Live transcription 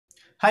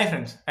Hi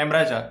friends, I'm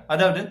Raja.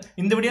 அதாவது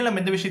இந்த வீடியோல நம்ம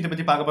எந்த விஷயத்தை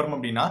பத்தி பார்க்க போறோம்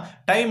அப்படின்னா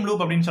டைம்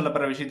லூப் அப்படின்னு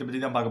சொல்லப்படுற விஷயத்தை பத்தி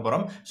தான் பார்க்க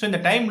போறோம். சோ இந்த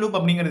டைம் லூப்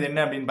அப்படிங்கிறது என்ன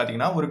அப்படின்னு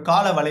பாத்தீங்கன்னா ஒரு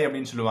கால வலை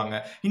அப்படின்னு சொல்லுவாங்க.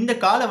 இந்த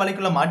கால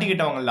வலைக்குள்ள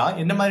மாட்டிக்கிட்டவங்க எல்லாம்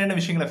என்ன மாதிரியான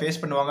விஷயங்களை ஃபேஸ்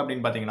பண்ணுவாங்க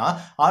அப்படின்னு பாத்தீங்கன்னா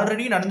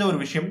ஆல்ரெடி நடந்த ஒரு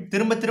விஷயம்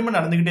திரும்ப திரும்ப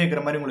நடந்துகிட்டே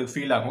இருக்கிற மாதிரி உங்களுக்கு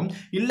ஃபீல் ஆகும்.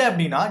 இல்ல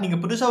அப்படின்னா நீங்க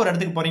புதுசா ஒரு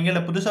இடத்துக்கு போறீங்க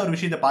இல்ல புதுசா ஒரு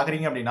விஷயத்தை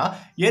பாக்குறீங்க அப்படின்னா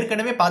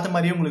ஏற்கனவே பார்த்த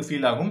மாதிரியே உங்களுக்கு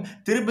ஃபீல் ஆகும்.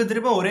 திரும்ப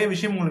திரும்ப ஒரே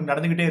விஷயம் உங்களுக்கு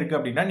நடந்துகிட்டே இருக்கு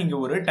அப்படின்னா நீங்க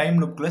ஒரு டைம்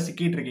லூப்குள்ள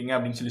சிக்கிட்டு இருக்கீங்க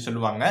அப்படின்னு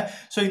சொல்லுவாங்க.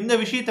 சோ இந்த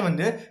விஷயத்தை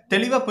வந்து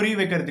தெளிவா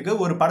புரிய வைக்கிறதுக்கு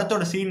ஒரு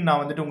படத்தோட சீன் நான்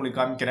வந்துட்டு உங்களுக்கு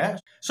காமிக்கிறேன்.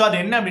 சோ அது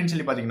என்ன அப்படின்னு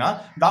சொல்லி பாத்தீங்கன்னா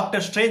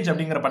டாக்டர் ஸ்ட்ரேஞ்ச்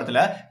அப்படிங்கிற படத்துல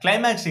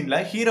கிளைமேக்ஸ் சீன்ல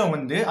ஹீரோ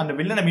வந்து அந்த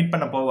வில்லனை மீட்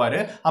பண்ண போவாரு.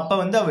 அப்ப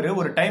வந்து அவரு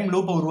ஒரு டைம்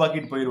லூப்பை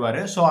உருவாக்கிட்டு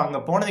போயிருவாரு. சோ அங்க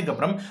போனதுக்கு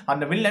அப்புறம்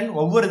அந்த வில்லன்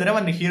ஒவ்வொரு தடவை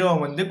அந்த ஹீரோவை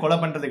வந்து கொலை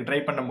பண்றதுக்கு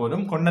ட்ரை பண்ணும்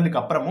போதும்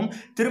கொன்னதுக்கு அப்புறமும்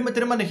திரும்ப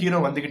திரும்ப அந்த ஹீரோ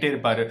வந்துகிட்டே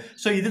இருப்பாரு.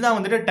 சோ இதுதான்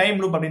வந்துட்டு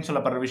டைம் லூப் அப்படின்னு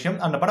சொல்லப்படுற விஷயம்.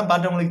 அந்த படம்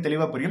பார்த்தவங்களுக்கு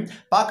தெளிவா புரியும்.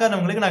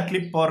 பார்க்காதவங்களுக்கு நான்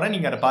கிளிப் போடுறேன்,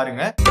 நீங்க அதை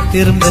பாருங்க.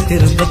 திரும்ப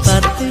திரும்ப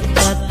பார்த்து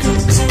பார்த்து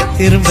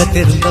திரும்ப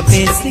திரும்ப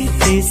பேசி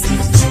பேசி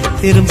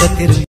திரும்ப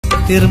திரும்ப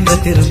திரும்ப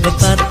திரும்ப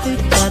பார்த்து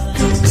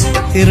பார்த்து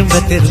திரும்ப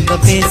திரும்ப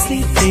பேசி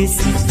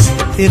பேசி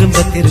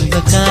திரும்ப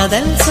திரும்ப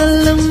காதல்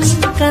சொல்லும்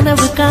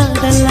கனவு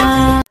காதலா.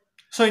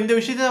 சோ இந்த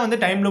விஷயத்தை வந்து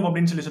டைம் லூப்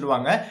அப்படின்னு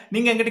சொல்லுவாங்க.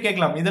 நீங்க என்கிட்ட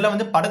கேட்கலாம், இதெல்லாம்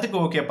வந்து படத்துக்கு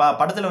ஓகேப்பா,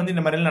 படத்துல வந்து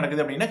இந்த மாதிரி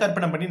நடக்குது அப்படின்னா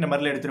கற்பனை பண்ணி இந்த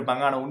மாதிரி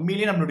எடுத்திருப்பாங்க, ஆனா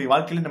உண்மையிலேயே நம்மளுடைய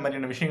வாழ்க்கையில இந்த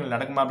மாதிரியான விஷயங்கள்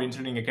நடக்குமா அப்படின்னு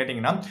சொல்லி நீங்க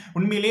கேட்டீங்கன்னா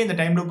உண்மையிலேயே இந்த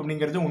டைம் லூப்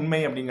அப்படிங்கிறது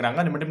உண்மை அப்படிங்கிறாங்க.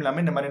 அது மட்டும்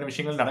இல்லாம இந்த மாதிரியான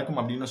விஷயங்கள்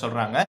நடக்கும் அப்படின்னு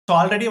சொல்றாங்க. சோ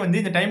ஆல்ரெடி வந்து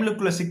இந்த டைம்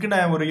லூப்ல சிக்கின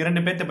ஒரு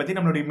 2 பேர்த்த பத்தி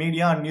நம்மளுடைய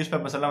மீடியா அண்ட் நியூஸ்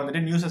பேப்பர்ஸ் எல்லாம்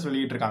வந்துட்டு நியூஸஸ்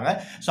வெளியிட்டு இருக்காங்க.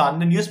 சோ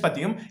அந்த நியூஸ்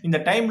பத்தியும் இந்த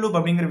டைம் லூப்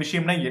அப்படிங்கிற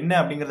விஷயம்னா என்ன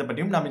அப்படிங்கறத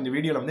பத்தியும் நம்ம இந்த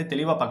வீடியோல வந்து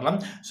தெளிவா பார்க்கலாம்.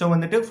 சோ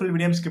வந்துட்டு ஃபுல்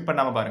வீடியோ ஸ்கிப்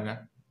பண்ணாம பாருங்க.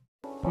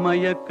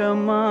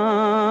 மயக்கமா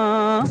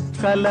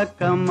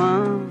கலக்கமா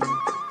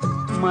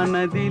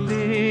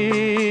மனதிலே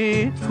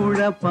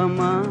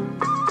குழப்பமா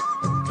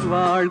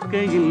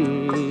வாழ்க்கையில்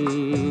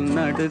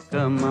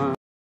நடுக்கமா.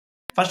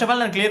 ஃபர்ஸ்ட் ஆஃப்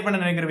ஆல் நான் கிளியர் பண்ண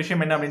நினைக்கிற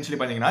விஷயம் என்ன அப்படின்னு சொல்லி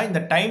பாத்தீங்கன்னா இந்த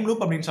டைம்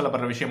லூப் அப்படின்னு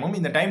சொல்லப்படுற விஷயமும்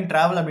இந்த டைம்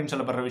டிராவல் அப்படின்னு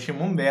சொல்லப்படுற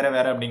விஷயமும் வேற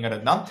வேற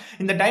அப்படிங்கிறது தான்.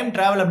 இந்த டைம்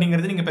டிராவல்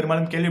அப்படிங்கிறது நீங்க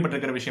பெரும்பாலும்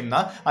கேள்விப்பட்டிருக்கிற விஷயம்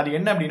தான். அது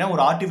என்ன அப்படின்னா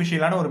ஒரு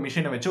ஆர்டிஃபிஷியலான ஒரு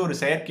மிஷினை வச்சு ஒரு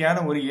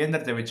செயற்கையான ஒரு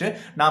இயந்திரத்தை வச்சு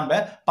நாம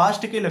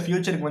பாஸ்ட்டுக்கு இல்ல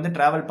ஃபியூச்சருக்கு வந்து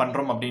டிராவல்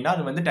பண்றோம் அப்படின்னா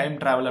அது வந்து டைம்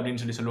டிராவல்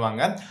அப்படின்னு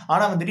சொல்லுவாங்க.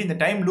 ஆனா வந்துட்டு இந்த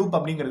டைம் லூப்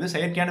அப்படிங்கிறது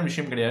செயற்கையான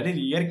விஷயம் கிடையாது,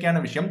 இது இயற்கையான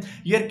விஷயம்.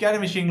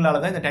 இயற்கையான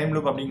விஷயங்களால தான் இந்த டைம்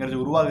லூப்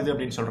அப்படிங்கிறது உருவாகுது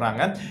அப்படின்னு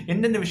சொல்றாங்க.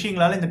 எந்தெந்த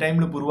விஷயங்களால இந்த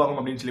டைம் லூப்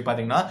உருவாகும் அப்படின்னு சொல்லி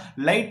பாத்தீங்கன்னா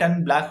லைட்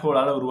அண்ட் பிளாக்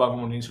ஹோலால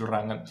உருவாகும் அப்படின்னு சொல்றாங்க.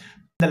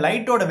 இந்த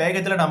லைட்டோட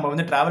வேகத்துல நம்ம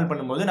வந்து டிராவல்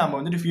பண்ணும்போது நம்ம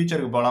வந்துட்டு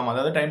ஃபியூச்சருக்கு போகலாம்,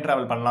 அதாவது டைம்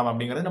டிராவல் பண்ணலாம்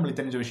அப்படிங்கிறது நம்மளுக்கு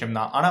தெரிஞ்ச விஷயம்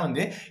தான். ஆனா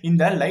வந்து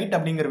இந்த லைட்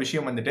அப்படிங்கிற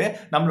விஷயம் வந்துட்டு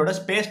நம்மளோட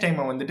ஸ்பேஸ்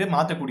டைமை வந்துட்டு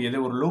மாற்றக்கூடியது,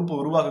 ஒரு லூப்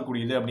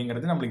உருவாக்கக்கூடியது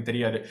அப்படிங்கிறது நம்மளுக்கு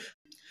தெரியாது.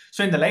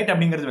 ஸோ இந்த லைட்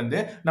அப்படிங்கிறது வந்து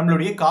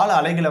நம்மளுடைய கால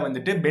அலைகளை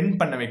வந்துட்டு பெண்ட்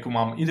பண்ண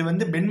வைக்குமாம். இது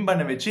வந்து பெண்ட்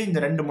பண்ண வச்சு இந்த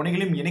 2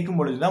 முனைகளையும் இணைக்கும்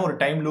பொழுது தான் ஒரு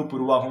டைம் லூப்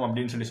உருவாகும்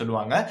அப்படின்னு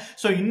சொல்லுவாங்க.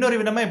 ஸோ இன்னொரு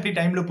விதமா எப்படி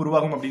டைம் லூப்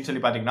உருவாகும் அப்படின்னு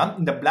சொல்லி பார்த்தீங்கன்னா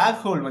இந்த பிளாக்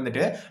ஹோல்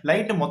வந்துட்டு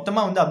லைட்டை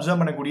மொத்தமாக வந்து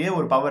அப்சர்வ் பண்ணக்கூடிய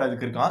ஒரு பவர்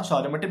அதுக்கு இருக்கான். ஸோ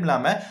அது மட்டும்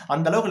இல்லாமல்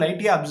அந்த அளவுக்கு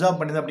லைட்டையே அப்சர்வ்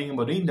பண்ணுது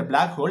அப்படிங்கும்போது இந்த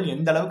பிளாக் ஹோல்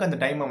எந்த அளவுக்கு அந்த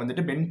டைமை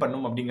வந்துட்டு பெண்ட்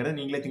பண்ணும் அப்படிங்கிறத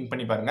நீங்களே திங்க்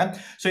பண்ணி பாருங்க.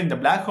 ஸோ இந்த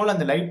பிளாக் ஹோல்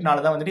அந்த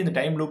லைட்னால தான் வந்துட்டு இந்த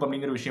டைம் லூப்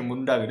அப்படிங்கிற விஷயம்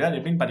உண்டாகுது. அது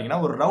எப்படின்னு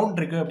பார்த்தீங்கன்னா ஒரு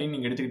ரவுண்ட் இருக்கு அப்படின்னு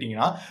நீங்க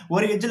எடுத்துக்கிட்டீங்கன்னா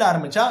ஒரு எஜ்ஜில்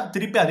ஆரம்பிச்சா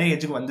திருப்பி அதே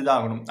எஜ்ஜுக்கு வந்து தான்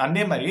ஆகணும்.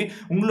 அதே மாதிரி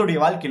உங்களுடைய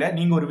வாழ்க்கையில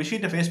நீங்க ஒரு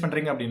விஷயத்தை ஃபேஸ்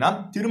பண்றீங்க அப்படின்னா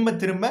திரும்ப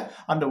திரும்ப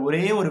அந்த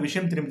ஒரே ஒரு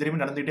விஷயம் திரும்ப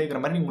திரும்ப நடந்துகிட்டே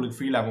இருக்கிற மாதிரி உங்களுக்கு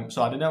ஃபீல் ஆகும்.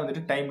 ஸோ அதுதான்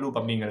வந்துட்டு டைம்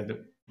லூப் அப்படிங்கிறது.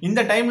 இந்த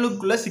டைம்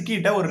லூப்குள்ள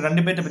சிக்கிட்ட ஒரு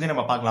 2 பேர்த்த பத்தி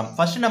நம்ம பார்க்கலாம்.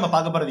 ஃபர்ஸ்ட் நம்ம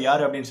பார்க்க போறது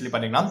யாரு அப்படின்னு சொல்லி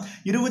பாத்தீங்கன்னா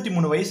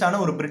 23 வயசான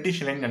ஒரு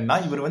பிரிட்டிஷ் இளைஞன்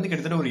தான். இவர் வந்து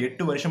கிட்டத்தட்ட ஒரு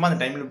 8 வருஷமா அந்த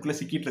டைம் லூப்குள்ள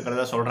சிக்கிட்டு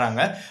இருக்கிறதா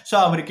சொல்றாங்க. சோ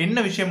அவருக்கு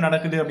என்ன விஷயம்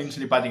நடக்குது அப்படின்னு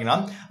சொல்லி பாத்தீங்கன்னா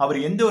அவர்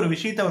எந்த ஒரு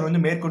விஷயத்தை அவர்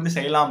வந்து மேற்கொண்டு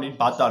செய்யலாம் அப்படின்னு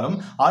பார்த்தாலும்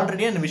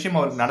ஆல்ரெடி அந்த விஷயம்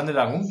அவருக்கு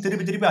நடந்ததாகவும்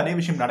திருப்பி திருப்பி அதே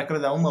விஷயம்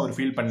நடக்கிறதாகவும் அவர்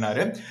ஃபீல்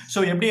பண்ணாரு. சோ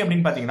எப்படி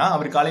அப்படின்னு பாத்தீங்கன்னா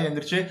அவர் காலையில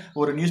எந்திரிச்சு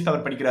ஒரு நியூஸ்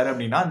பேப்பர் படிக்கிறாரு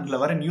அப்படின்னா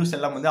அதுல வர நியூஸ்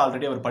எல்லாம் வந்து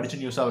ஆல்ரெடி அவர்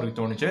படிச்ச நியூஸ் அவருக்கு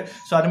தோணுச்சு.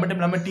 சோ அது மட்டும்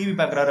இல்லாம டிவி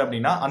பாக்குறாரு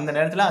அப்படின்னா அந்த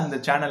நேரத்துல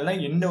அந்த சேனல்ல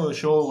என்ன ஒரு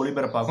ஷோ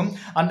ஒளிபரப்பு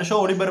அந்த ஷோ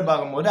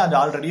ஒளிபரப்பாகும் போது அது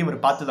ஆல்ரெடி அவர்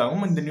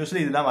பார்த்ததாகவும் இந்த நியூஸ்ல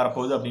இதுதான்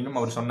வரப்போகுது அப்படின்னு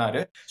அவர் சொன்னாரு.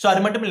 சோ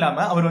அது மட்டும்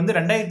இல்லாம அவர் வந்து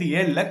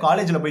 2007ல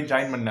காலேஜ்ல போய்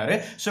ஜாயின் பண்ணாரு.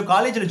 சோ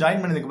காலேஜ்ல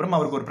ஜாயின் பண்ணதுக்கு அப்புறம்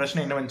அவருக்கு ஒரு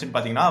பிரச்சனை என்ன வந்துச்சுன்னு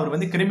பாத்தீங்கன்னா அவர்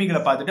வந்து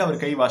கிருமிகளை பார்த்துட்டு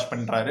அவர் கை வாஷ்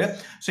பண்றாரு.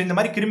 சோ இந்த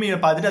மாதிரி கிருமியை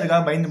பார்த்துட்டு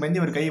அதுக்காக பயந்து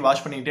பயந்து இவர் கை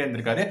வாஷ் பண்ணிட்டே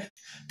இருந்திருக்காரு.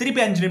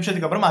 திருப்பி 5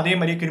 நிமிஷத்துக்கு அப்புறம் அதே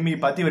மாதிரி கிருமியை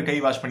பார்த்து இவர் கை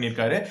வாஷ்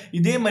பண்ணியிருக்காரு.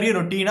 இதே மாதிரி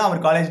ரொட்டீனா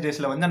அவர் காலேஜ்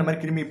டேஸ்ல வந்து அந்த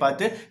மாதிரி கிருமியை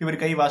பார்த்து இவர்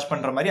கை வாஷ்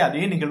பண்ற மாதிரி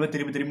அதே நிகழ்வு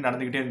திருப்பி திருப்பி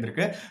நடந்துகிட்டே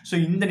இருந்திருக்கு. சோ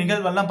இந்த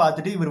நிகழ்வெல்லாம்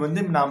பார்த்துட்டு இவர்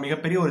வந்து நான்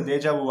மிகப்பெரிய ஒரு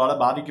தேஜாவுவால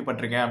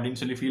பாதிக்கப்பட்டிருக்கேன் அப்படின்னு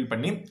சொல்லி ஃபீல்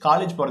பண்ணி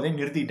காலேஜ் போறதை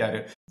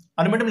நிறுத்திட்டாரு.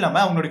 அது மட்டும் இல்லாம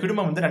அவங்களோட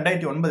குடும்பம் வந்து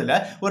 2009ல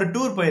ஒரு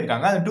டூர்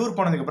போயிருக்காங்க. அந்த டூர்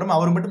போனதுக்கு அப்புறம்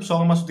அவர் மட்டும்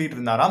சோகமா சுத்திட்டு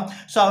இருந்தாராம்.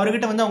 சோ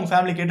அவர்கிட்ட வந்து அவங்க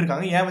ஃபேமிலி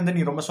கேட்டிருக்காங்க, ஏன் வந்து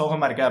நீ ரொம்ப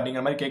சோகமா இருக்க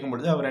அப்படிங்கிற மாதிரி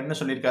கேட்கும்போது அவர் என்ன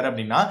சொல்லியிருக்காரு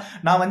அப்படின்னா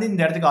நான் வந்து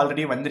இந்த இடத்துக்கு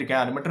ஆல்ரெடி வந்திருக்கேன்,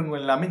 அது மட்டும்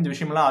இல்லாம இந்த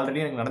விஷயம் எல்லாம்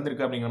ஆல்ரெடி எனக்கு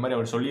நடந்திருக்கு அப்படிங்கிற மாதிரி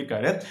அவர்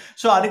சொல்லியிருக்காரு.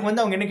 சோ அதுக்கு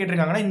வந்து அவங்க என்ன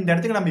கேட்டிருக்காங்கன்னா இந்த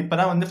இடத்துக்கு நம்ம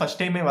இப்பதான் வந்து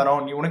ஃபர்ஸ்ட் டைமே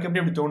வரோம், நீ உனக்கு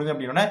எப்படி தோணுது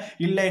அப்படின்னா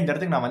இல்ல இந்த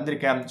இடத்துக்கு நான்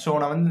வந்திருக்கேன். சோ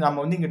நான் வந்து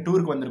நம்ம வந்து இங்க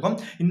டூருக்கு வந்திருக்கோம்,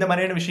 இந்த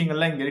மாதிரியான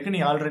விஷயங்கள்லாம் இங்க இருக்கு,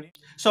 நீ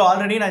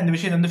ஆல்ரெடி நான் இந்த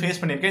விஷயத்தை வந்து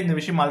ஃபேஸ் பண்ணியிருக்கேன், இந்த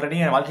விஷயம்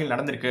ஆல்ரெடி என் வாழ்க்கையில்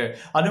நடந்திருக்கு,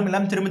 அதுவும்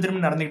இல்லாம திரும்ப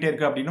திரும்ப நடந்துகிட்டே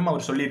இருக்கு அப்படின்னு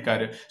அவர்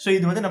சொல்லியிருக்காரு. சோ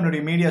இது வந்து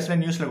நம்மளுடைய மீடியாஸ்ல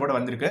நியூஸ்ல கூட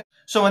வந்திருக்கு.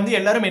 ஸோ வந்து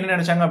எல்லாரும் என்ன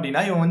நினைச்சாங்க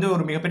அப்படின்னா இவன் வந்து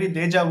ஒரு மிகப்பெரிய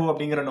தேஜாவு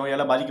அப்படிங்கிற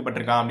நோயால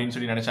பாதிக்கப்பட்டிருக்கான் அப்படின்னு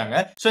சொல்லி நினைச்சாங்க.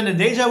 ஸோ இந்த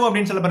தேஜாவு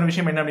அப்படின்னு சொல்லப்படுற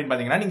விஷயம் என்ன அப்படின்னு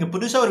பாத்தீங்கன்னா, நீங்க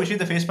புதுசா ஒரு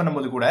விஷயத்தை ஃபேஸ்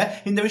பண்ணும்போது கூட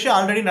இந்த விஷயம்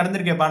ஆல்ரெடி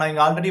நடந்திருக்கேப்பா, நான்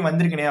இங்க ஆல்ரெடி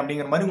வந்திருக்கேன்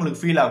அப்படிங்கிற மாதிரி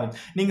உங்களுக்கு ஃபீல் ஆகும்.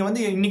 நீங்க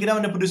வந்து இன்னைக்கு தான்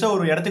வந்து புதுசா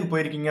ஒரு இடத்துக்கு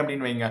போயிருக்கீங்க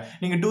அப்படின்னு வைங்க,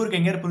 நீங்க டூருக்கு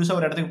எங்கேயாவது புதுசா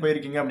ஒரு இடத்துக்கு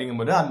போயிருக்கீங்க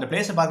அப்படிங்கும்போது அந்த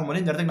பிளேஸை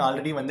பார்க்கும்போது இந்த இடத்துக்கு நான்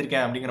ஆல்ரெடி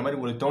வந்திருக்கேன் அப்படிங்கிற மாதிரி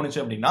உங்களுக்கு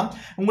தோணுச்சு அப்படின்னா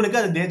உங்களுக்கு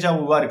அது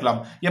தேஜாவுவா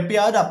இருக்கலாம்.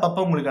 எப்பயாவது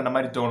அப்பப்போ உங்களுக்கு அந்த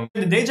மாதிரி தோணும்.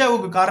 இந்த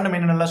தேஜாவுக்கு காரணம்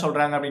என்னென்ன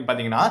சொல்றாங்க அப்படின்னு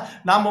பாத்தீங்கன்னா,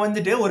 நாம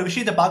வந்துட்டு ஒரு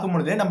விஷயத்தை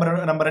பார்க்கும்போது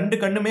நம்ம ரெண்டு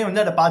கண்ணுமே வந்து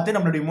அதை பார்த்து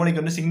நம்மளுடைய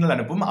மூளைக்கு வந்து சிக்னல்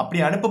அனுப்பும். அப்படி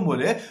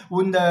அனுப்பும்போது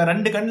இந்த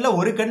ரெண்டு கண்ணுல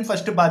ஒரு கண்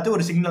ஃபர்ஸ்ட் பார்த்து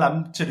ஒரு சிக்னல்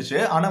அனுப்பிச்சிருச்சு,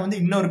 ஆனா வந்து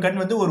இன்னொரு கண்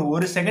வந்து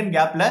ஒரு செகண்ட்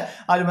கேப்ல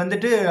அது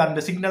வந்துட்டு அந்த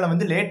சிக்னலை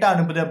வந்து லேட்டா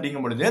அனுப்புது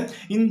அப்படிங்கும்போது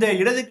இந்த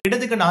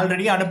இடது கண்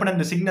ஆல்ரெடி அனுப்பின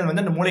அந்த சிக்னல்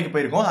வந்து அந்த மூளைக்கு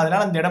போயிருக்கும்.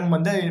 அதனால அந்த இடம்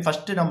வந்து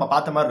ஃபர்ஸ்ட் நம்ம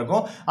பார்த்த மாதிரி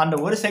இருக்கும். அந்த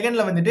ஒரு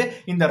செகண்ட்ல வந்துட்டு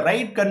இந்த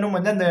ரைட் கண்ணும்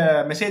வந்து அந்த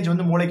மெசேஜ்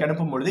வந்து மூளைக்கு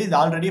அனுப்பும்போது இது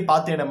ஆல்ரெடி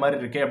பார்த்த இடம் மாதிரி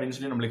இருக்கு அப்படின்னு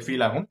சொல்லி நம்மளுக்கு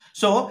ஃபீல் ஆகும்.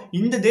 ஸோ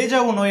இந்த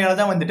தேஜாவு நோயால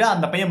தான் வந்துட்டு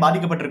அந்த பையன்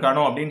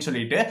பாதிக்கப்பட்டிருக்கானோ அப்படின்னு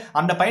சொல்லிட்டு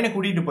அந்த பையனை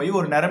கூட்டிட்டு போய்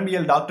ஒரு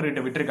நரம்பியல் டாக்டர்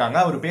கிட்ட விட்டுருக்காங்க.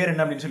 அவர் பேர்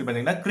என்ன அப்படின்னு சொல்லி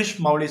பாத்தீங்கன்னா கிறிஸ்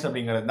மௌலிஸ்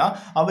அப்படிங்கிறது தான்.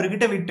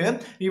 அவர்கிட்ட விட்டு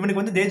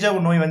இவனுக்கு வந்து தேஜாவு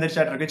நோய்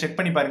வந்துருச்சாட்டு செக்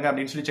பண்ணி பாருங்க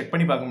அப்படின்னு சொல்லி செக்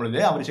பண்ணி பார்க்கும்போது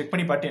அவர் செக்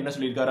பண்ணி பார்த்து என்ன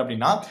சொல்லியிருக்காரு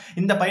அப்படின்னா,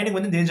 இந்த பையனுக்கு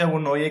வந்து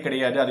தேஜாவு நோயே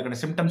கிடையாது, அதுக்கான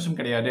சிம்டம்ஸும்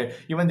கிடையாது,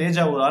 இவன்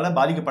தேஜாவுவால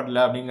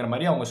பாதிக்கப்படல அப்படிங்கிற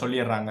மாதிரி அவங்க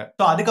சொல்லிடுறாங்க.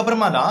 ஸோ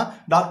அதுக்கப்புறமா தான்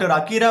டாக்டர்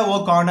அகிரா ஓ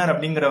கார்னர்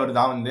அப்படிங்கிறவர்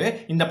தான் வந்து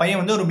இந்த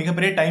பையன் வந்து ஒரு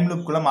மிகப்பெரிய டைம்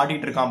லூப்குள்ள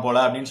மாட்டிட்டு இருக்கான் போல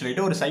அப்படின்னு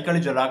சொல்லிட்டு ஒரு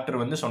சைக்காலஜி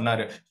டாக்டர் வந்து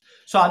சொன்னாரு.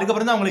 ஸோ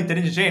அதுக்கப்புறம் தான் அவங்களுக்கு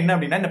தெரிஞ்சிச்சு என்ன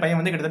அப்படின்னா, இந்த பையன்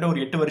வந்து கிட்டத்தட்ட ஒரு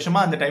 8 வருஷமா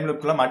அந்த டைம்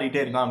லூப்குள்ள மாட்டிகிட்டே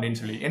இருக்கான் அப்படின்னு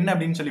சொல்லி. என்ன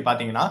அப்படின்னு சொல்லி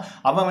பார்த்தீங்கன்னா,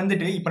 அவன்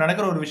வந்துட்டு இப்போ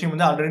நடக்கிற ஒரு விஷயம்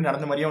வந்து ஆல்ரெடி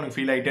நடந்த மாதிரியே அவனுக்கு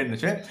ஃபீல் ஆகிட்டே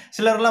இருந்துச்சு.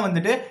 சிலர்லாம்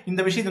வந்துட்டு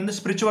இந்த விஷயத்தை வந்து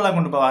ஸ்பிரிச்சுவலாக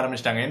கொண்டு போக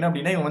ஆரம்பிச்சிட்டாங்க. என்ன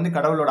அப்படின்னா, இவன் வந்து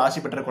கடவுளோட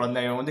ஆசை பெற்ற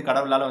குழந்தை, இவன் வந்து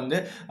கடவுளால் வந்து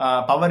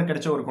பவர்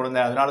கிடைச்ச ஒரு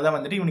குழந்தை, அதனால தான்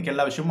வந்துட்டு இவனுக்கு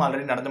எல்லா விஷயமும்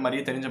ஆல்ரெடி நடந்த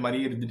மாதிரியே தெரிஞ்ச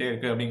மாதிரியே இருந்துகிட்டே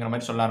இருக்கு அப்படிங்கிற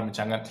மாதிரி சொல்ல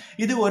ஆரம்பிச்சாங்க.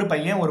 இது ஒரு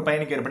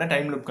பையனுக்கு ஏற்பட்ட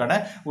டைம்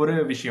லூப்கான ஒரு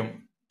விஷயம்.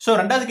 ஸோ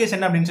ரெண்டாவது கேஸ்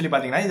என்ன அப்படின்னு சொல்லி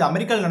பார்த்தீங்கன்னா, இது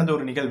அமெரிக்காவில் நடந்த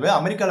ஒரு நிகழ்வு.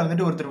 அமெரிக்காவில்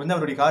வந்துட்டு ஒருத்தர் வந்து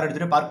அவருடைய கார்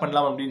எடுத்துட்டு பார்க்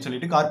பண்ணலாம் அப்படின்னு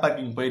சொல்லிட்டு கார்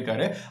பார்க்கிங்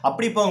போயிருக்காரு.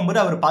 அப்படி போகும்போது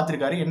அவர்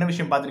பார்த்திருக்காரு, என்ன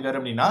விஷயம் பார்த்திருக்காரு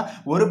அப்படின்னா,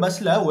 ஒரு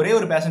பஸ்ல ஒரே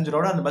ஒரு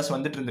பேசஞ்சரோட அந்த பஸ்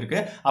வந்துட்டு இருந்திருக்கு.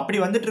 அப்படி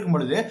வந்துட்டு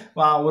இருக்கும்பொழுது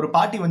ஒரு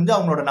பாட்டி வந்து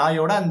அவங்களோட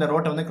நாயோட அந்த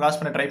ரோட்டை வந்து கிராஸ்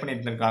பண்ண ட்ரை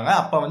பண்ணிட்டு இருக்காங்க.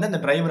 அப்போ வந்து அந்த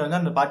டிரைவர் வந்து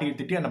அந்த பாட்டியை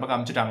திட்டி அந்த பக்கம்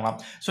அனுப்பிச்சிட்டாங்களாம்.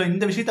 ஸோ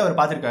இந்த விஷயத்தை அவர்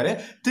பார்த்திருக்காரு.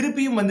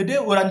 திருப்பியும் வந்துட்டு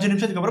ஒரு 5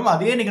 நிமிஷத்துக்கு அப்புறம்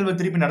அதே நிகழ்வு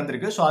திருப்பி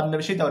நடந்திருக்கு. ஸோ அந்த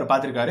விஷயத்தை அவர்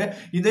பார்த்திருக்காரு.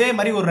 இதே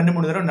மாதிரி ஒரு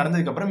 2-3 தடவை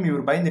நடந்ததுக்கு அப்புறம்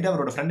இவர் பயந்துட்டு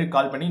அவரோட ஃப்ரெண்டுக்கு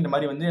கால் பண்ணி இந்த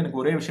மாதிரி வந்து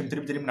எனக்கு ஒரே விஷயம்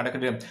திருப்பி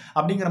நடக்குது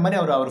அப்படிங்கிற மாதிரி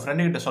அவர்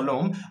ஃப்ரெண்டு கிட்ட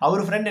சொல்லவும்,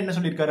 அவர் ஃப்ரெண்ட் என்ன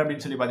சொல்லியிருக்காரு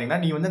அப்படின்னு சொல்லி பாத்தீங்கன்னா,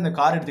 நீ வந்து அந்த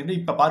கார் எடுத்துக்கிட்டு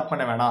இப்ப பார்க்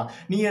பண்ண வேணாம்,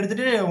 நீ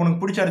எடுத்துட்டு உனக்கு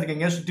பிடிச்ச இடத்துக்கு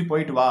எங்கேயாவது சுத்தி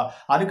போயிட்டு வா,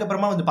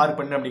 அதுக்கப்புறமா வந்து பார்க்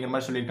பண்ணு அப்படிங்கிற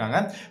மாதிரி சொல்லியிருக்காங்க.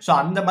 ஸோ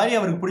அந்த மாதிரி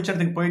அவருக்கு பிடிச்ச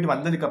இடத்துக்கு போயிட்டு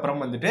வந்ததுக்கு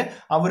அப்புறம் வந்துட்டு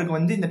அவருக்கு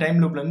வந்து இந்த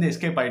டைம் லூப்ல இருந்து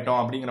எஸ்கேப் ஆயிட்டோம்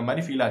அப்படிங்கிற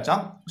மாதிரி ஃபீல்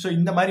ஆச்சாம். ஸோ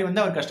இந்த மாதிரி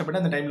வந்து அவர்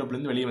கஷ்டப்பட்டு அந்த டைம் லூப்ல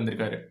இருந்து வெளியே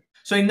வந்திருக்காரு.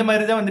 ஸோ இந்த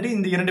மாதிரி தான் வந்துட்டு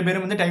இந்த 2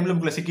 பேரும் வந்து டைம்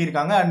லூப்ல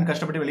சிக்கியிருக்காங்க அண்ட்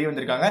கஷ்டப்பட்டு வெளியே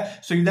வந்திருக்காங்க.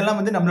 ஸோ இதெல்லாம்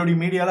வந்து நம்மளுடைய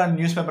மீடியால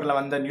நியூஸ்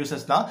பேப்பர்ல வந்த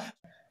நியூஸஸ் தான்.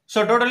 ஸோ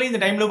டோட்டலி இந்த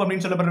டைம் லூப்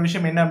அப்படின்னு சொல்லப்படுற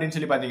விஷயம் என்ன அப்படின்னு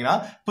சொல்லி பார்த்தீங்கன்னா,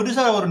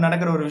 புதுசாக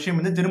நடக்கிற ஒரு விஷயம்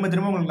வந்து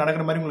திரும்ப உங்களுக்கு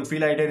நடக்கிற மாதிரி உங்களுக்கு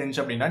ஃபீல் ஆகிட்டே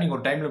இருந்துச்சு அப்படின்னா நீங்கள்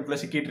ஒரு டைம் லூப்ல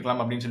சிக்கிட்டு இருக்கலாம்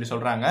அப்படின்னு சொல்லி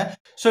சொல்றாங்க.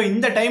 ஸோ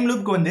இந்த டைம்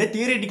லூப்க்கு வந்து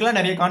தியரிட்டிக்கலாக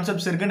நிறைய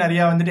கான்செப்ட்ஸ் இருக்கு,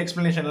 நிறைய வந்துட்டு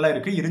எக்ஸ்பிளனேஷன் எல்லாம்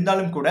இருக்கு.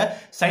 இருந்தாலும் கூட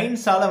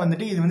சயின்ஸால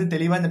வந்துட்டு இது வந்து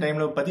தெளிவாக இந்த டைம்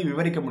லூப் பத்தி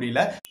விவரிக்க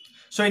முடியல.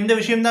 ஸோ இந்த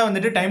விஷயம் தான்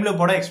வந்துட்டு டைம்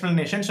லூப்போட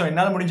எக்ஸ்பிளனேஷன். ஸோ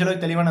என்னால் முடிஞ்ச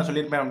அளவுக்கு தெளிவாக நான்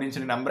சொல்லியிருப்பேன் அப்படின்னு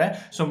சொல்லி நம்புறேன்.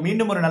 ஸோ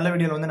மீண்டும் ஒரு நல்ல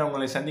வீடியோவில் வந்து நான்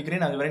உங்களை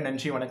சந்திக்கிறேன். அதுவரை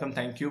நன்றி, வணக்கம்,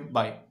 தேங்க்யூ,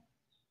 பாய்.